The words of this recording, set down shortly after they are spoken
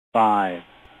5,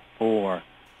 4,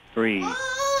 3,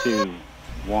 2,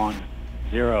 1,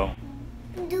 0.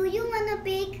 Do you want to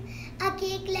bake a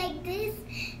cake like this?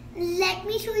 Let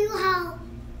me show you how.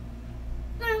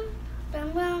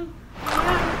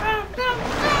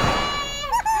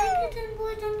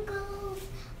 Boys and girls,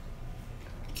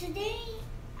 today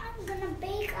I'm gonna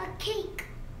bake a cake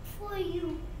for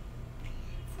you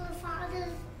for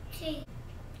Father's Day.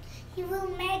 You will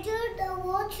measure the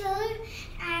water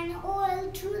and oil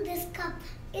through this cup.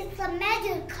 It's a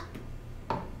measure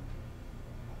cup.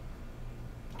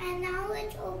 And now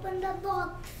let's open the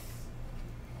box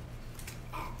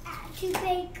to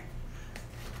bake.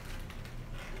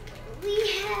 We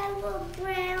have a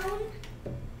brown.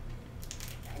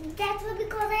 That's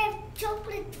because I have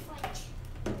chocolate fudge.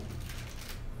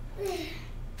 It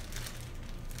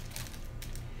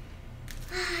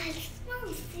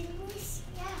smells delicious.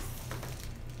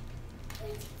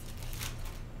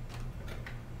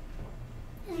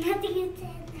 There's nothing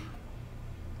inside now.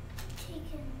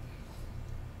 Chicken.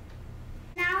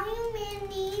 Now you may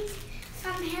need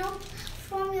some help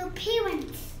from your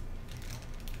parents.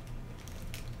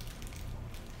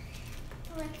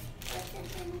 Let's put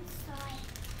it inside.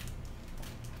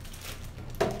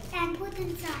 And put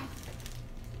inside.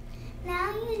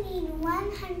 Now you need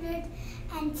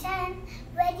 110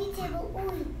 vegetable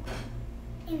oil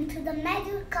into the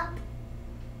measure cup.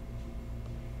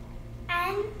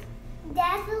 And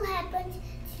that will happen to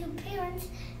your parents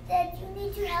that you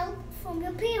need your help from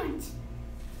your parents.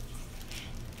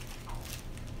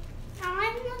 Now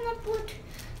I'm gonna put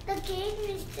the cake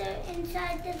mixture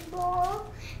inside this bowl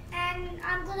and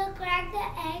I'm gonna crack the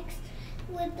eggs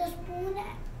with the spoon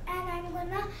and I'm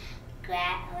gonna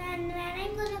crack, and when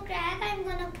I'm gonna crack, I'm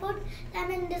gonna put them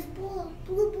in this bowl,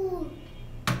 blue bowl.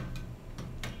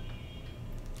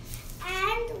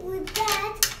 And with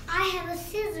that, I have a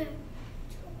scissor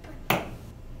to open.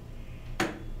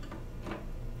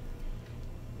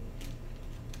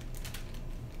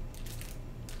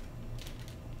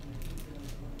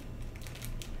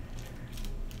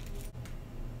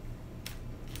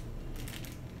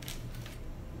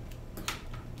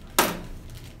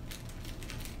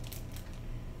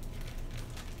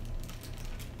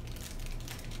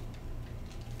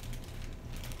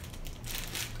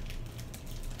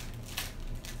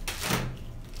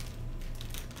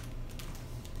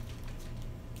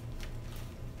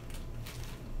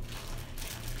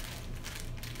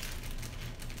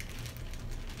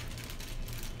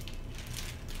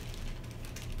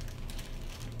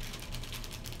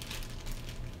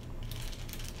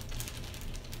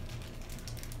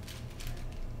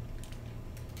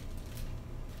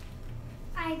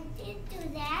 I did do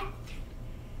that,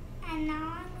 and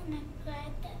now I'm gonna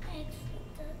crack the eggs with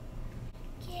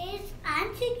the case. I'm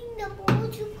taking the bowl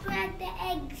to crack the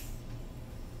eggs.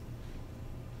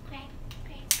 Crack,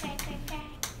 crack, crack, crack, crack,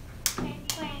 crack,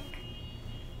 crack.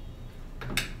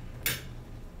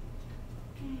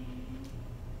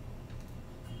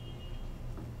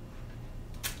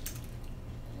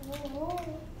 Oh,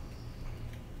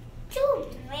 too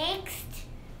mixed.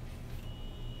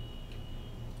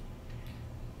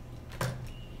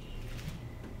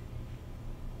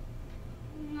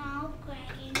 Now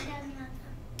cracking another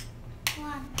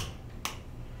one.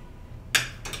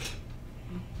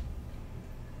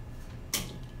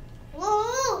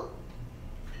 Whoa!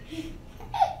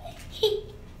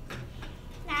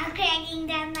 Now cracking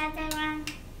another one.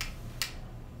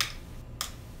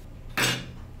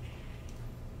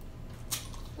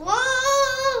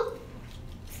 Whoa!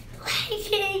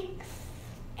 Cracking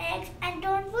eggs, and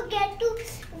don't forget to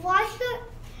wash your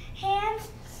hands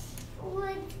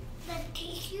with the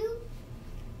tissue.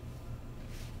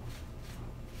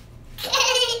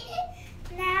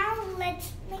 Now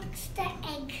let's mix the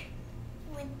egg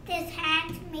with this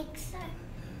hand mixer.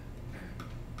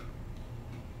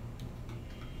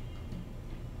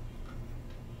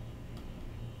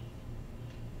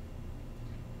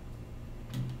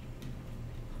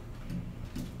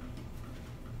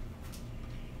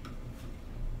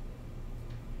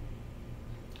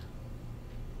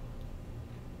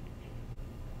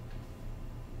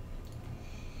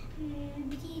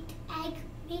 Beat egg,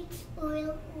 mix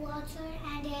oil, water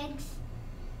and eggs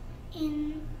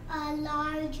in a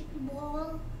large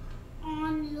bowl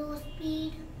on low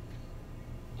speed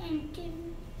until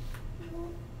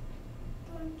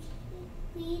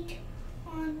beat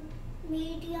on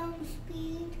medium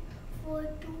speed for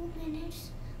 2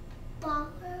 minutes.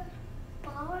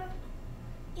 Power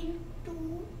into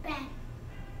pan.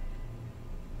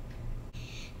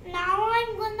 Now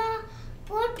I'm gonna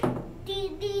put the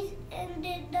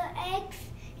eggs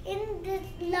in this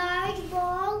large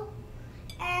bowl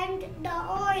and add the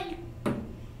oil.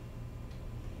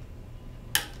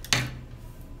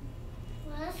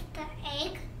 First the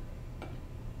egg.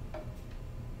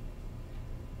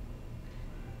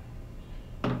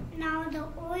 Now the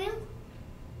oil.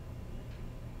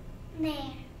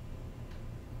 There.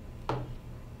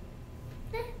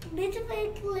 Little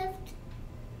bit left.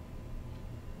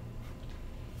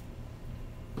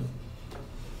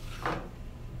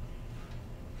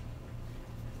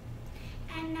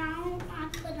 And now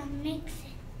I'm gonna mix it.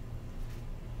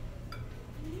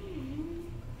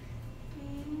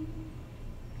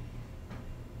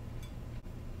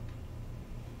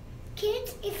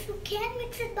 Kids, if you can't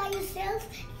mix it by yourself,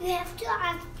 you have to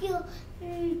ask your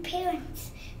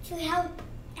parents to help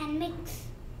and mix.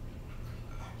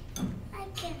 I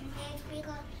can make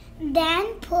because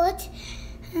then put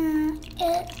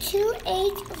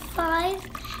 285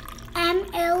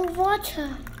 ml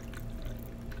water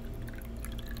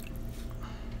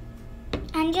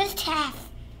and just half.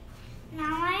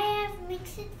 Now I have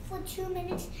mixed it for 2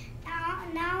 minutes.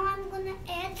 Now I'm gonna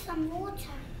add some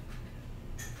water.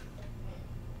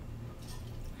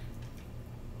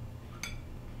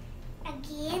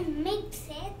 Again, mix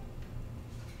it.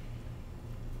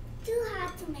 Too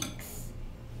hard to mix.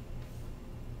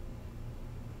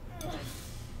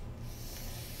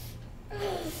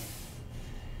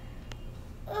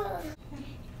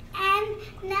 And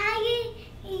now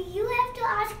you have to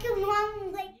ask your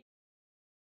mom, like,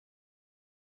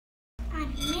 I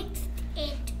mixed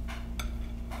it.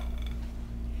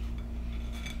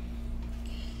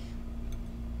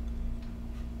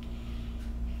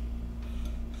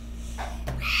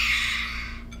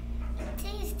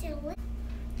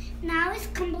 Now it's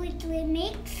completely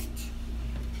mixed.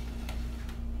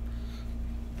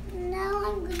 Now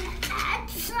I'm gonna add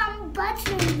some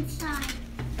butter inside.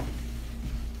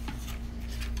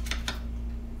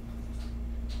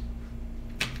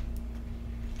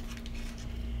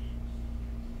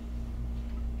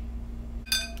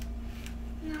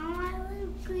 Now I will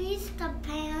grease the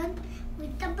pan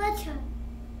with the butter.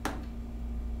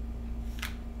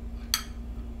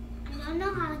 I don't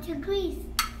know how to grease.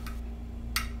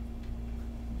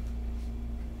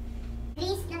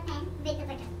 Grease the pan with the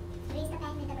butter. Grease the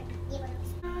pan with the butter.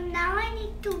 Now I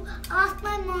need to ask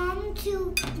my mom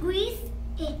to grease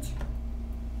it.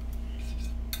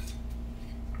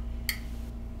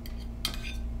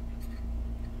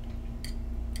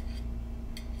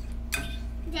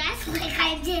 That's what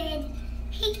I did.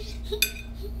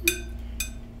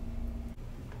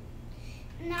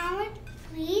 Now it's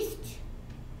greased.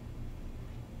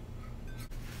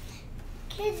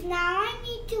 Kids, now I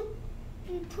need to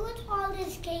put all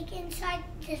this cake inside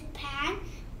this pan,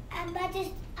 but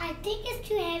I think it's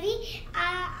too heavy.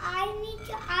 I need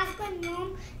to ask my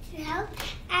mom to help.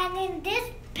 And in this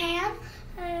pan,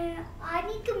 I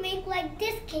need to make like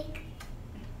this cake.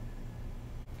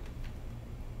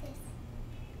 This.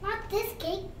 Not this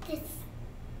cake, this.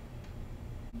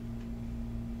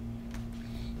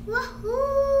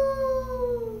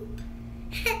 Woohoo!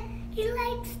 He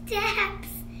likes steps.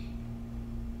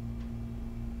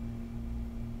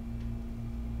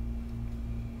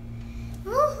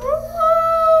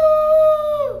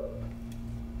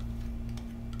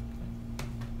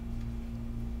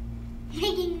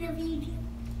 Making the video.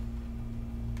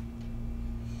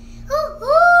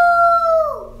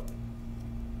 Wow!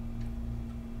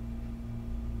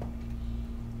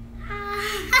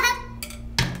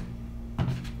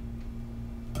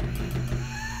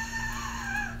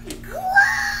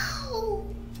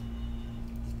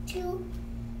 Too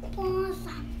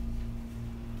awesome.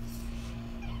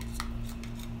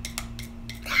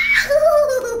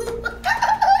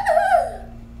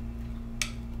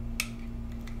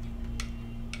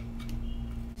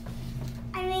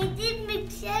 I made this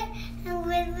mixture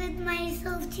with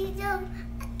myself too.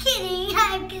 Kidding,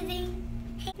 I'm kidding.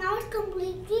 Now it's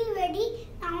completely ready.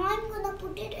 Now I'm gonna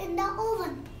put it in the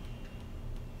oven.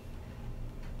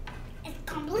 It's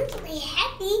completely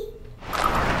heavy.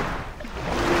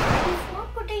 Before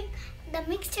putting the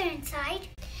mixture inside,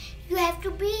 you have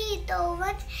to preheat the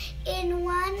oven in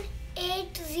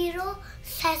 180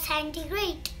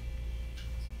 centigrade.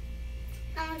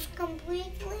 Now it's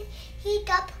completely heat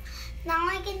up. Now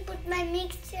I can put my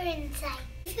mixture inside.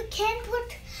 If you can't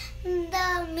put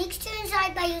the mixture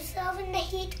inside by yourself in the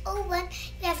heat oven,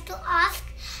 you have to ask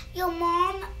your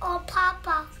mom or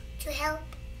papa to help.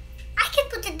 I can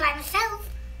put it by myself.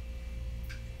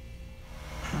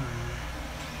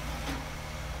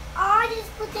 Or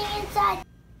just put it inside.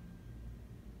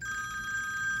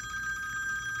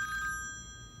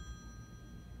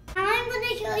 Now I'm going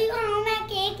to show you how my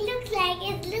cake looks like.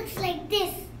 It looks like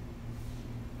this.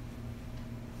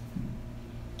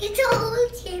 It's a whole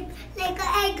shape like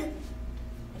an egg.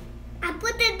 I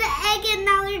put in the egg and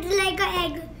now it's like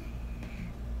an egg.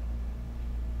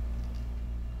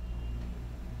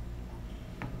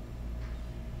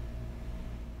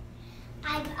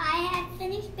 I have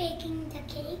finished baking the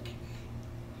cake.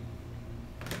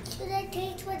 Should I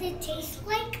taste what it tastes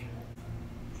like?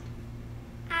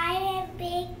 I have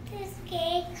baked this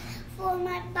cake for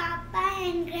my papa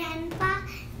and grandpa.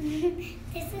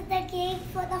 This is the cake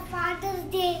for the Father's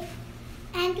Day.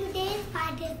 And today is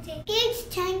Father's Day. Kids,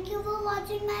 thank you for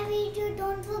watching my video.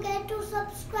 Don't forget to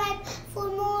subscribe for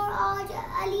more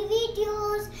Ali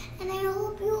videos. And I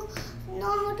hope you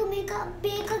know how to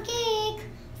bake a cake.